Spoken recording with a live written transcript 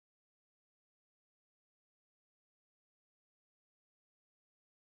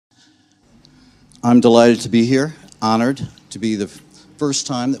I'm delighted to be here, honored to be the first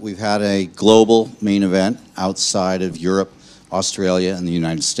time that we've had a global main event outside of Europe, Australia, and the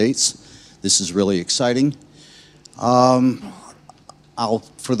United States. This is really exciting. For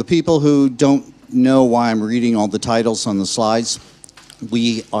the people who don't know why I'm reading all the titles on the slides,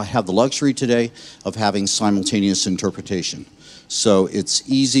 we have the luxury today of having simultaneous interpretation. So it's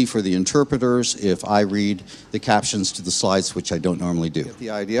easy for the interpreters if I read the captions to the slides, which I don't normally do. Get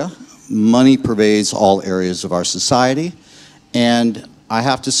the idea? Money pervades all areas of our society, and I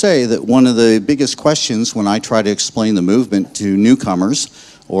have to say that one of the biggest questions when I try to explain the movement to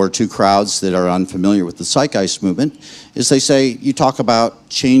newcomers or to crowds that are unfamiliar with the Zeitgeist movement is they say, you talk about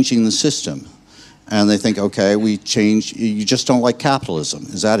changing the system. And they think, okay, we change, you just don't like capitalism,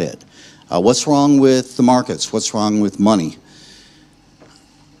 is that it? What's wrong with the markets? What's wrong with money?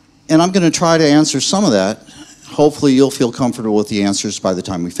 And I'm going to try to answer some of that. Hopefully you'll feel comfortable with the answers by the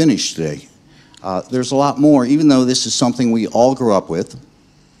time we finish today. There's a lot more, even though this is something we all grew up with,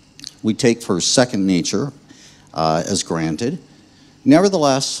 we take for second nature as granted.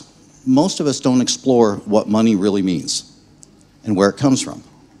 Nevertheless, most of us don't explore what money really means and where it comes from.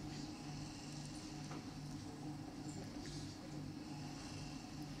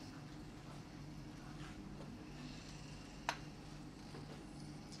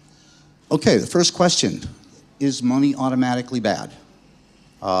 Okay, the first question, is money automatically bad?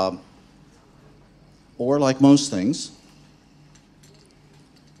 Or like most things,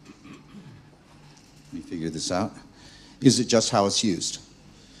 let me figure this out, is it just how it's used?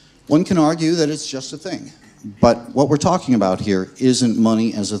 One can argue that it's just a thing, but what we're talking about here isn't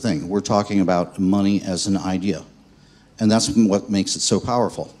money as a thing. We're talking about money as an idea, and that's what makes it so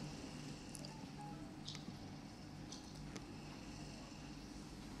powerful.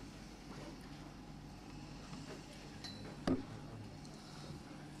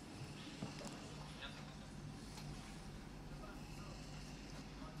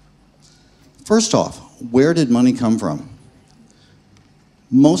 First off, where did money come from?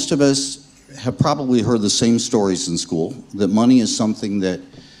 Most of us have probably heard the same stories in school, that money is something that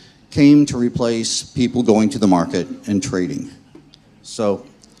came to replace people going to the market and trading. So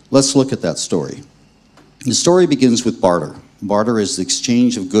let's look at that story. The story begins with barter. Barter is the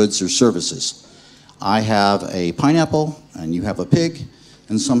exchange of goods or services. I have a pineapple and you have a pig,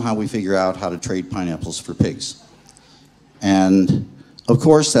 and somehow we figure out how to trade pineapples for pigs. And of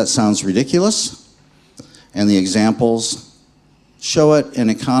course, that sounds ridiculous, and the examples show it, and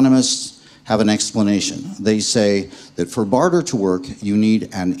economists have an explanation. They say that for barter to work, you need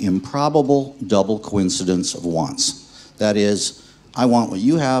an improbable double coincidence of wants. That is, I want what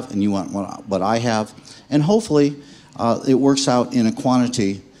you have, and you want what I have, and hopefully it works out in a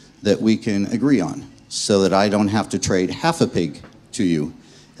quantity that we can agree on, so that I don't have to trade half a pig to you,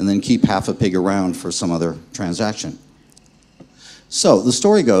 and then keep half a pig around for some other transaction. So the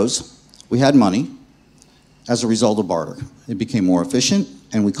story goes, we had money as a result of barter. It became more efficient,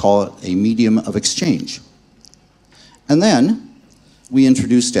 and we call it a medium of exchange. And then we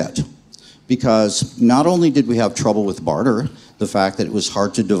introduced debt, because not only did we have trouble with barter, the fact that it was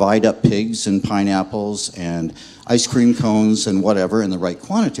hard to divide up pigs and pineapples and ice cream cones and whatever in the right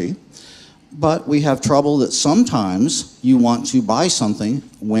quantity, but we have trouble that sometimes you want to buy something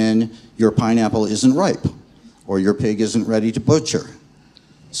when your pineapple isn't ripe, or your pig isn't ready to butcher.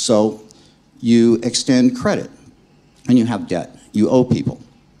 So you extend credit, and you have debt. You owe people.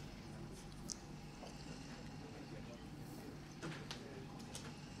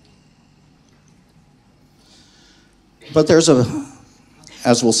 But there's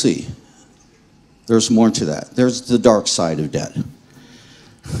as we'll see, there's more to that. There's the dark side of debt.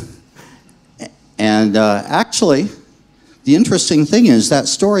 And actually, the interesting thing is that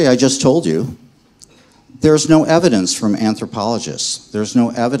story I just told you, there's no evidence from anthropologists, there's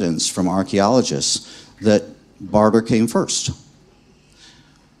no evidence from archaeologists that barter came first.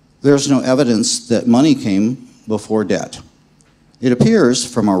 There's no evidence that money came before debt. It appears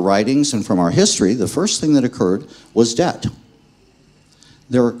from our writings and from our history, the first thing that occurred was debt.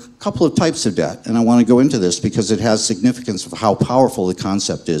 There are a couple of types of debt, and I want to go into this because it has significance of how powerful the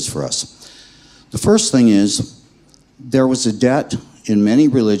concept is for us. The first thing is, there was a debt in many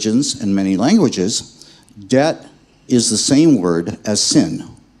religions and many languages. Debt is the same word as sin.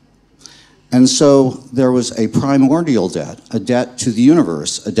 And so there was a primordial debt, a debt to the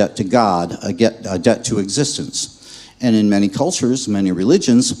universe, a debt to God, a debt to existence. And in many cultures, many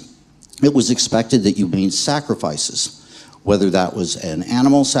religions, it was expected that you made sacrifices, whether that was an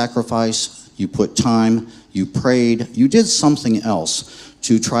animal sacrifice, you put time, you prayed, you did something else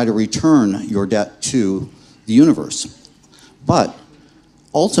to try to return your debt to the universe. But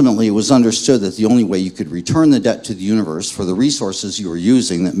Ultimately, it was understood that the only way you could return the debt to the universe for the resources you were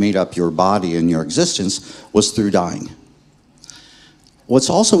using that made up your body and your existence was through dying. What's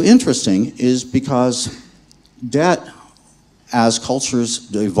also interesting is because debt, as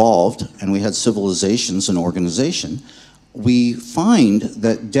cultures evolved and we had civilizations and organization, we find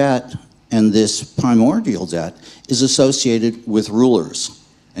that debt, and this primordial debt, is associated with rulers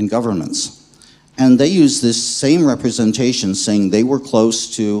and governments. And they use this same representation, saying they were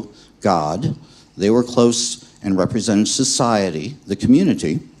close to God, they were close and represented society, the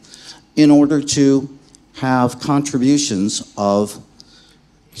community, in order to have contributions of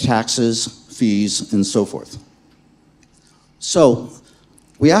taxes, fees, and so forth. So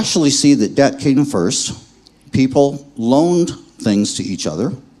we actually see that debt came first. People loaned things to each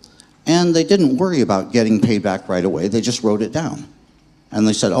other, and they didn't worry about getting paid back right away. They just wrote it down. And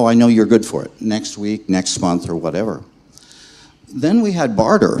they said, oh, I know you're good for it, next week, next month, or whatever. Then we had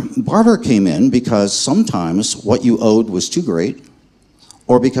barter. Barter came in because sometimes what you owed was too great,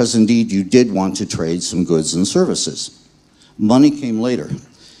 or because indeed you did want to trade some goods and services. Money came later.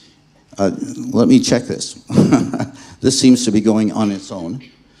 Let me check this. This seems to be going on its own.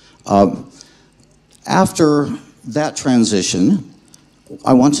 After that transition,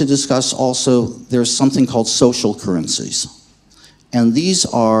 I want to discuss also, there's something called social currencies. And these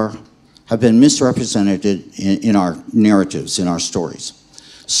have been misrepresented in our narratives, in our stories.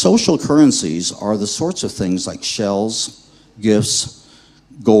 Social currencies are the sorts of things like shells, gifts,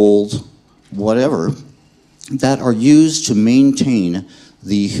 gold, whatever, that are used to maintain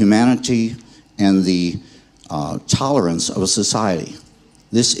the humanity and the tolerance of a society.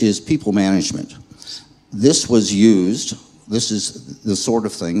 This is people management. This was used, this is the sort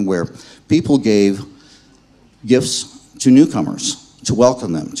of thing where people gave gifts to newcomers, to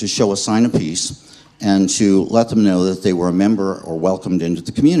welcome them, to show a sign of peace, and to let them know that they were a member or welcomed into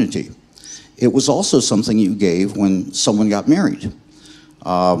the community. It was also something you gave when someone got married.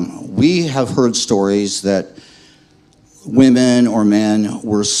 We have heard stories that women or men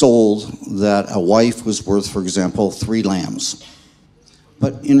were sold that a wife was worth, for example, 3 lambs.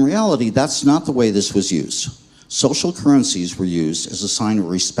 But in reality, that's not the way this was used. Social currencies were used as a sign of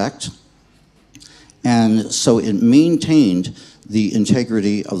respect, and so it maintained the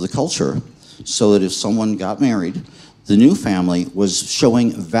integrity of the culture, so that if someone got married, the new family was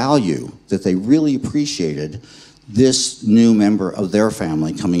showing value, that they really appreciated this new member of their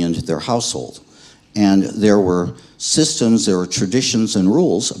family coming into their household. And there were systems, there were traditions and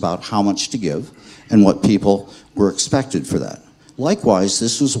rules about how much to give and what people were expected for that. Likewise,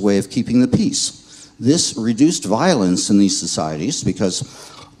 this was a way of keeping the peace. This reduced violence in these societies because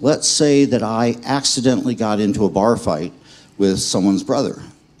let's say that I accidentally got into a bar fight with someone's brother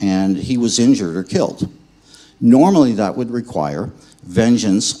and he was injured or killed. Normally that would require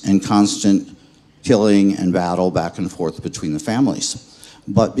vengeance and constant killing and battle back and forth between the families.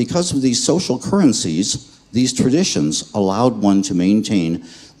 But because of these social currencies, these traditions allowed one to maintain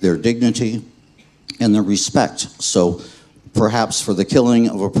their dignity and their respect. So perhaps for the killing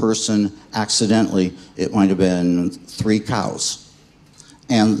of a person accidentally, it might have been 3 cows.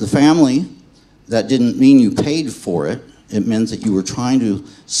 And the family, that didn't mean you paid for it. It meant that you were trying to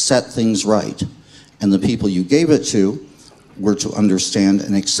set things right. And the people you gave it to were to understand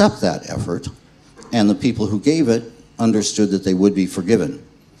and accept that effort. And the people who gave it understood that they would be forgiven.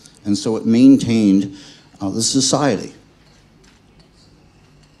 And so it maintained the society.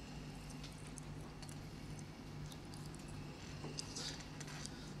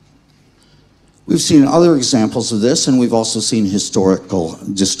 We've seen other examples of this, and we've also seen historical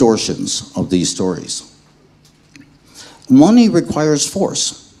distortions of these stories. Money requires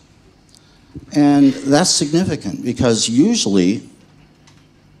force, and that's significant because usually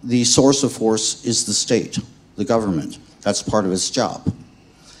the source of force is the state, the government. That's part of its job.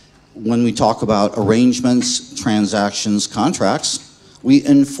 When we talk about arrangements, transactions, contracts, we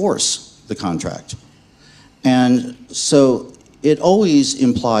enforce the contract. And so it always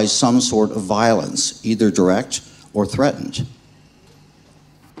implies some sort of violence, either direct or threatened.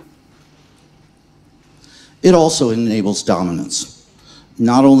 It also enables dominance.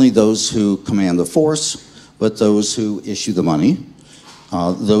 Not only those who command the force, but those who issue the money,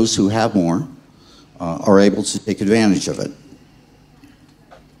 those who have more, are able to take advantage of it.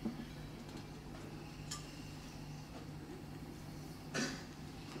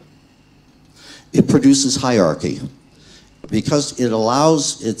 It produces hierarchy. Because it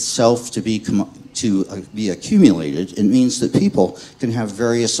allows itself to be accumulated, it means that people can have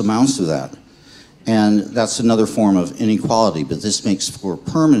various amounts of that. And that's another form of inequality, but this makes for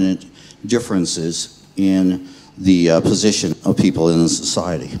permanent differences in the position of people in the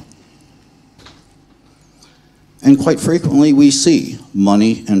society. And quite frequently, we see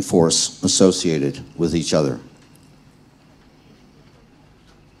money and force associated with each other.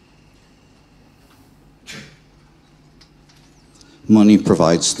 Money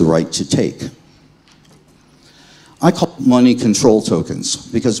provides the right to take. I call money control tokens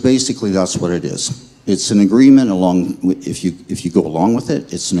because basically that's what it is. It's an agreement if you go along with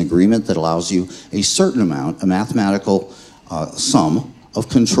it, it's an agreement that allows you a certain amount, a mathematical sum of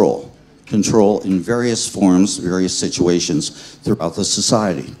control. Control in various forms, various situations throughout the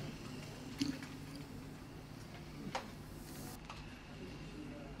society.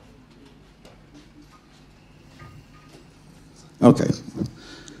 Okay.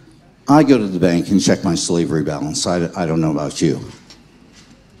 I go to the bank and check my slavery balance. I don't know about you.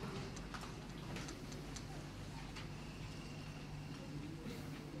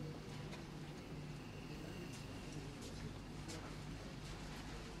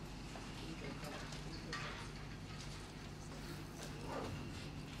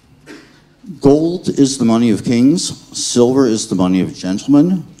 Gold is the money of kings, silver is the money of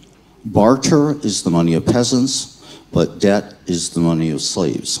gentlemen, barter is the money of peasants, but debt is the money of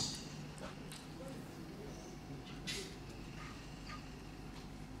slaves.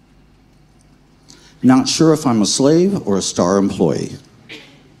 Not sure if I'm a slave or a star employee.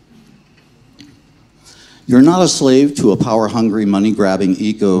 You're not a slave to a power-hungry, money-grabbing,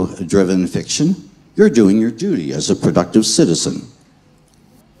 ego-driven fiction. You're doing your duty as a productive citizen.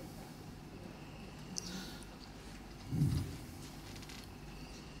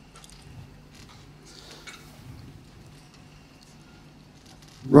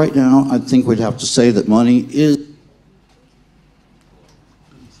 Right now, I think we'd have to say that money is...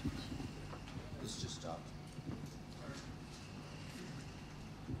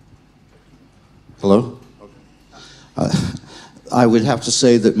 Hello? I would have to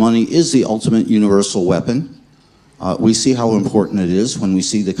say that money is the ultimate universal weapon. We see how important it is when we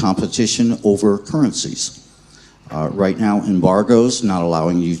see the competition over currencies. Right now, embargoes, not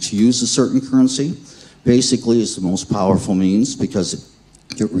allowing you to use a certain currency, basically is the most powerful means because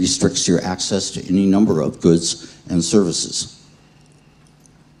it restricts your access to any number of goods and services.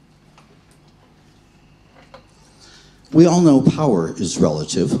 We all know power is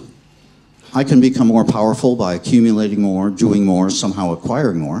relative. I can become more powerful by accumulating more, doing more, somehow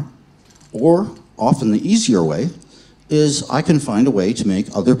acquiring more. Or, often the easier way, is I can find a way to make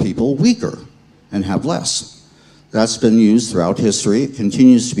other people weaker and have less. That's been used throughout history. It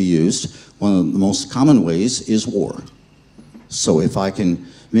continues to be used. One of the most common ways is war. So if I can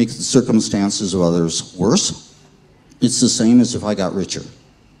make the circumstances of others worse, it's the same as if I got richer.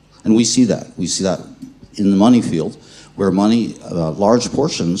 And we see that. We see that in the money field, where money, large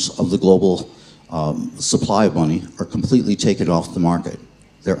portions of the global supply of money are completely taken off the market.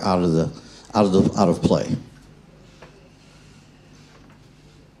 They're out of play.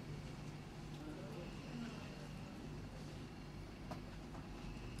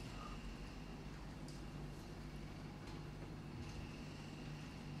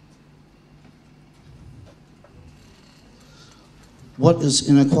 What is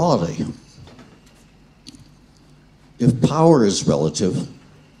inequality? If power is relative,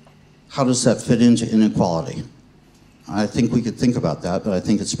 how does that fit into inequality? I think we could think about that, but I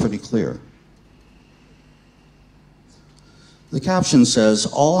think it's pretty clear. The caption says,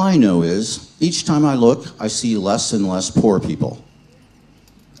 all I know is, each time I look, I see less and less poor people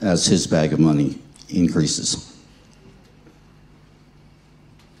as his bag of money increases.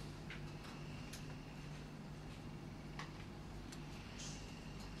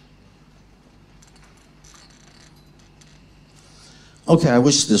 Okay, I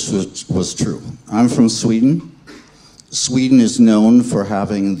wish this was true. I'm from Sweden. Sweden is known for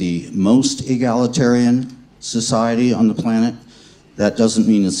having the most egalitarian society on the planet. That doesn't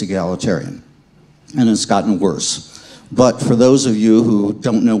mean it's egalitarian. And it's gotten worse. But for those of you who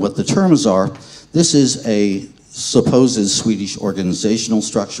don't know what the terms are, this is a supposed Swedish organizational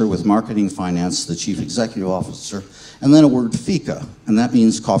structure with marketing, finance, the chief executive officer, and then a word fika, and that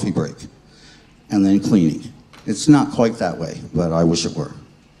means coffee break, and then cleaning. It's not quite that way, but I wish it were.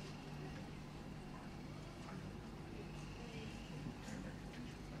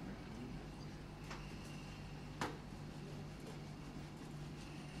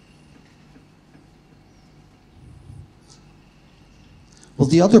 Well,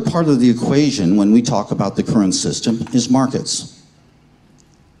 the other part of the equation when we talk about the current system is markets.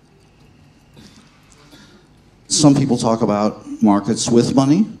 Some people talk about markets with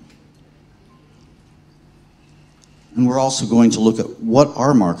money. And we're also going to look at what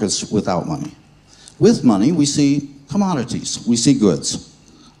are markets without money. With money, we see commodities, we see goods,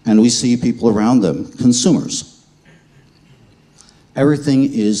 and we see people around them, consumers.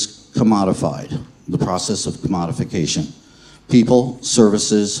 Everything is commodified, the process of commodification. People,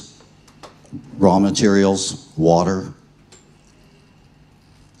 services, raw materials, water.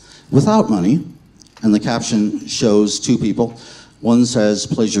 Without money, and the caption shows two people, one says,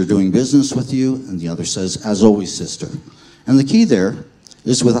 pleasure doing business with you, and the other says, as always, sister. And the key there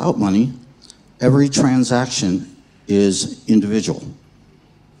is without money, every transaction is individual.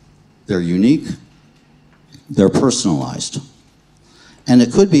 They're unique, they're personalized. And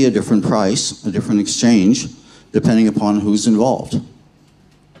it could be a different price, a different exchange, depending upon who's involved.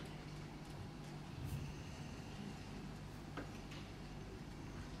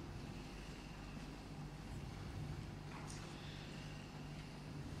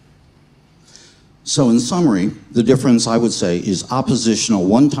 So in summary, the difference, I would say, is oppositional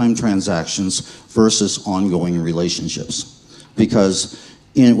one-time transactions versus ongoing relationships. Because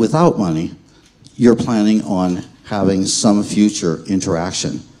without money, you're planning on having some future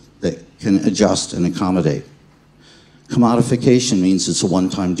interaction that can adjust and accommodate. Commodification means it's a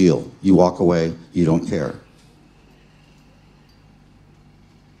one-time deal. You walk away, you don't care.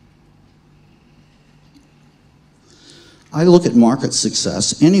 I look at market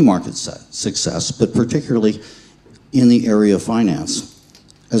success, any market success, but particularly in the area of finance,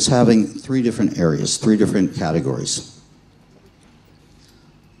 as having three different areas, three different categories.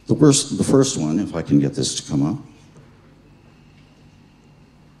 The first one, if I can get this to come up.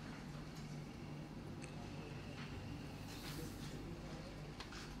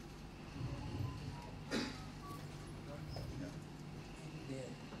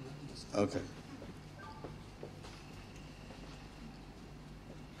 Okay.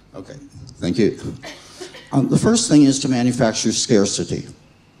 Okay, thank you. The first thing is to manufacture scarcity.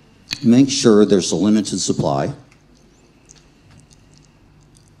 Make sure there's a limited supply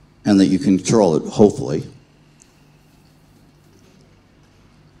and that you can control it, hopefully.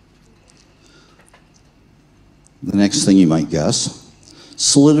 The next thing you might guess,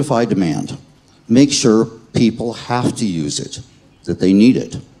 solidify demand. Make sure people have to use it, that they need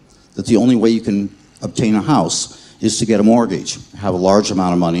it, that the only way you can obtain a house is to get a mortgage, have a large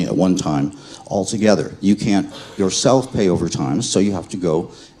amount of money at one time altogether. You can't yourself pay over time, so you have to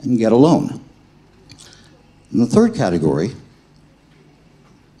go and get a loan. And the third category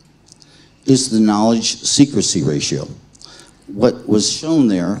is the knowledge secrecy ratio. What was shown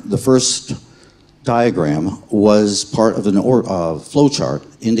there, the first diagram, was part of a flow chart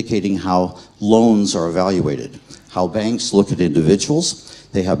indicating how loans are evaluated, how banks look at individuals.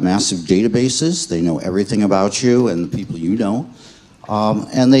 They have massive databases, they know everything about you and the people you know,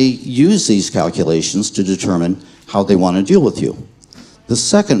 and they use these calculations to determine how they want to deal with you. The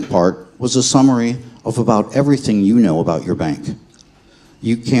second part was a summary of about everything you know about your bank.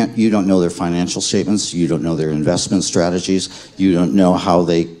 You don't know their financial statements, you don't know their investment strategies, you don't know how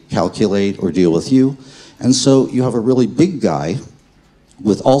they calculate or deal with you, and so you have a really big guy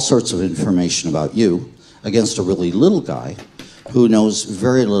with all sorts of information about you against a really little guy who knows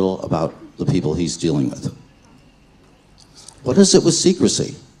very little about the people he's dealing with. What is it with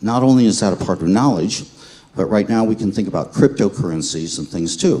secrecy? Not only is that a part of knowledge, but right now we can think about cryptocurrencies and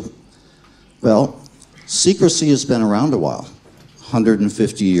things too. Well, secrecy has been around a while.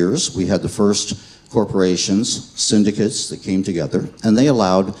 150 years, we had the first corporations, syndicates that came together, and they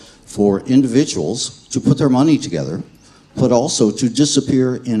allowed for individuals to put their money together, but also to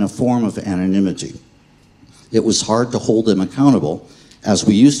disappear in a form of anonymity. It was hard to hold them accountable, as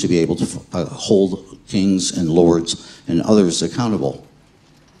we used to be able to hold kings and lords and others accountable.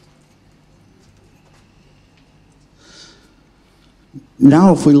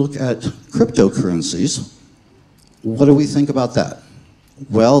 Now, if we look at cryptocurrencies, what do we think about that?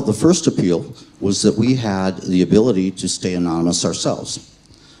 Well, the first appeal was that we had the ability to stay anonymous ourselves.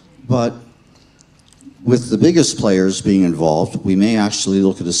 But with the biggest players being involved, we may actually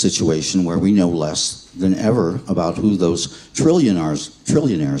look at a situation where we know less than ever about who those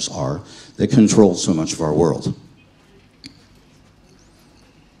trillionaires are that control so much of our world.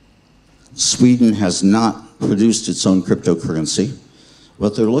 Sweden has not produced its own cryptocurrency,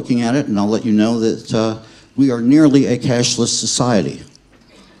 but they're looking at it, and I'll let you know that we are nearly a cashless society.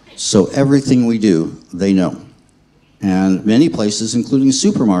 So everything we do, they know. And many places, including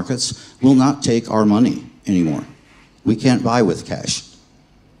supermarkets, will not take our money anymore. We can't buy with cash.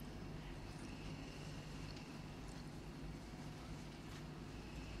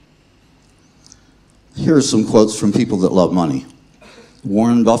 Here are some quotes from people that love money.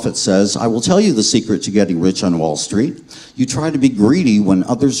 Warren Buffett says, "I will tell you the secret to getting rich on Wall Street. You try to be greedy when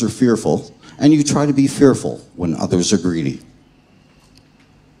others are fearful, and you try to be fearful when others are greedy.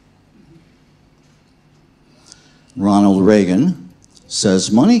 Ronald Reagan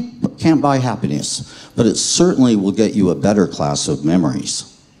says, money can't buy happiness, but it certainly will get you a better class of memories.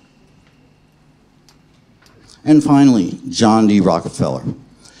 And finally, John D. Rockefeller.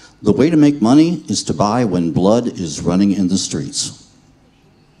 The way to make money is to buy when blood is running in the streets.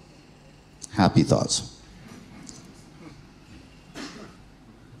 Happy thoughts.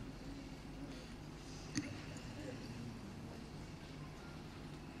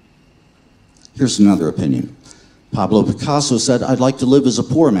 Here's another opinion. Pablo Picasso said, I'd like to live as a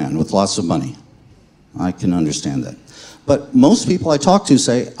poor man with lots of money. I can understand that. But most people I talk to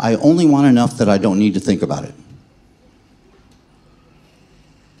say, I only want enough that I don't need to think about it.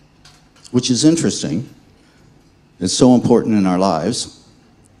 Which is interesting. It's so important in our lives.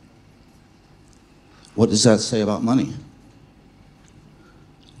 What does that say about money?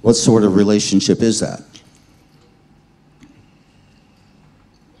 What sort of relationship is that?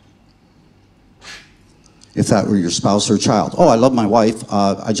 If that were your spouse or child. Oh, I love my wife,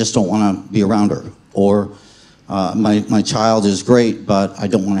 I just don't want to be around her. Or my child is great, but I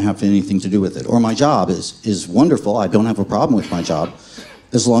don't want to have anything to do with it. Or my job is wonderful, I don't have a problem with my job,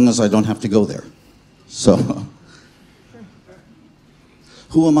 as long as I don't have to go there. So,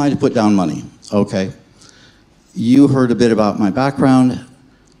 who am I to put down money? Okay, you heard a bit about my background.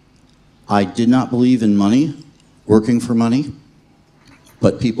 I did not believe in money, working for money,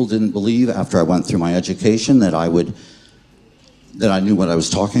 but people didn't believe after I went through my education that I knew what I was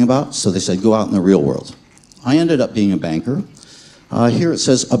talking about, so they said, go out in the real world. I ended up being a banker. Here it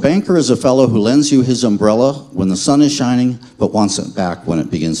says, a banker is a fellow who lends you his umbrella when the sun is shining, but wants it back when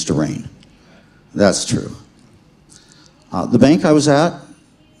it begins to rain. That's true. The bank I was at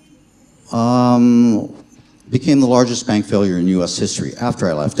became the largest bank failure in US history after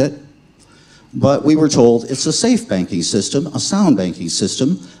I left it. But we were told it's a safe banking system, a sound banking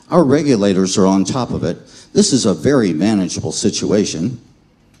system. Our regulators are on top of it. This is a very manageable situation.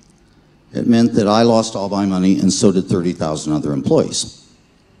 It meant that I lost all my money and so did 30,000 other employees.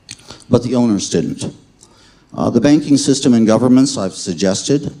 But the owners didn't. The banking system and governments I've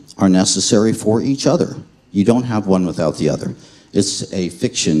suggested are necessary for each other. You don't have one without the other. It's a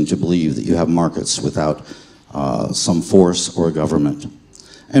fiction to believe that you have markets without some force or government.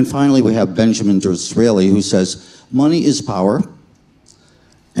 And finally, we have Benjamin Disraeli, who says, money is power,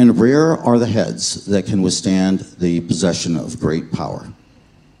 and rare are the heads that can withstand the possession of great power.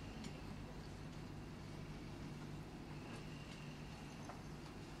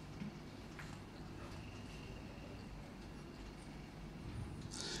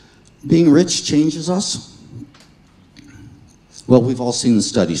 Being rich changes us. Well, we've all seen the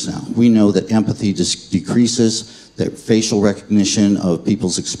studies now. We know that empathy decreases, that facial recognition of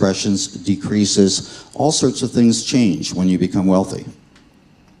people's expressions decreases. All sorts of things change when you become wealthy.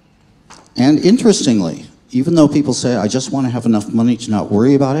 And interestingly, even though people say, I just want to have enough money to not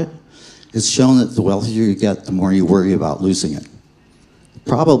worry about it, it's shown that the wealthier you get, the more you worry about losing it.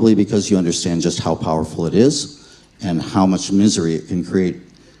 Probably because you understand just how powerful it is and how much misery it can create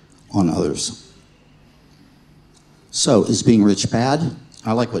on others. So, is being rich bad?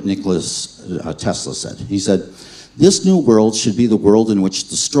 I like what Nikola Tesla said. He said, this new world should be the world in which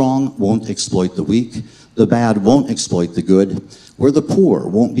the strong won't exploit the weak, the bad won't exploit the good, where the poor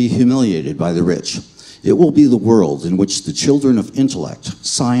won't be humiliated by the rich. It will be the world in which the children of intellect,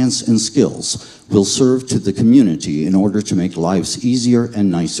 science, and skills will serve to the community in order to make lives easier and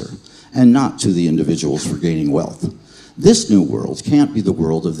nicer, and not to the individuals for gaining wealth. This new world can't be the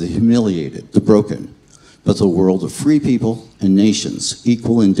world of the humiliated, the broken, but the world of free people and nations,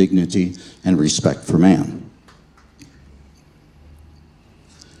 equal in dignity and respect for man.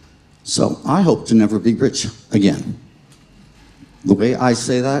 So I hope to never be rich again. The way I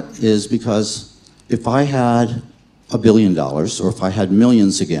say that is because if I had $1 billion, or if I had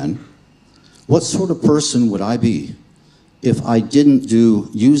millions again, what sort of person would I be if I didn't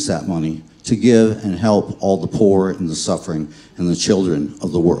use that money to give and help all the poor and the suffering and the children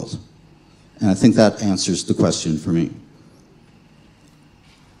of the world? And I think that answers the question for me.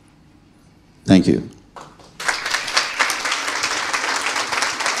 Thank you.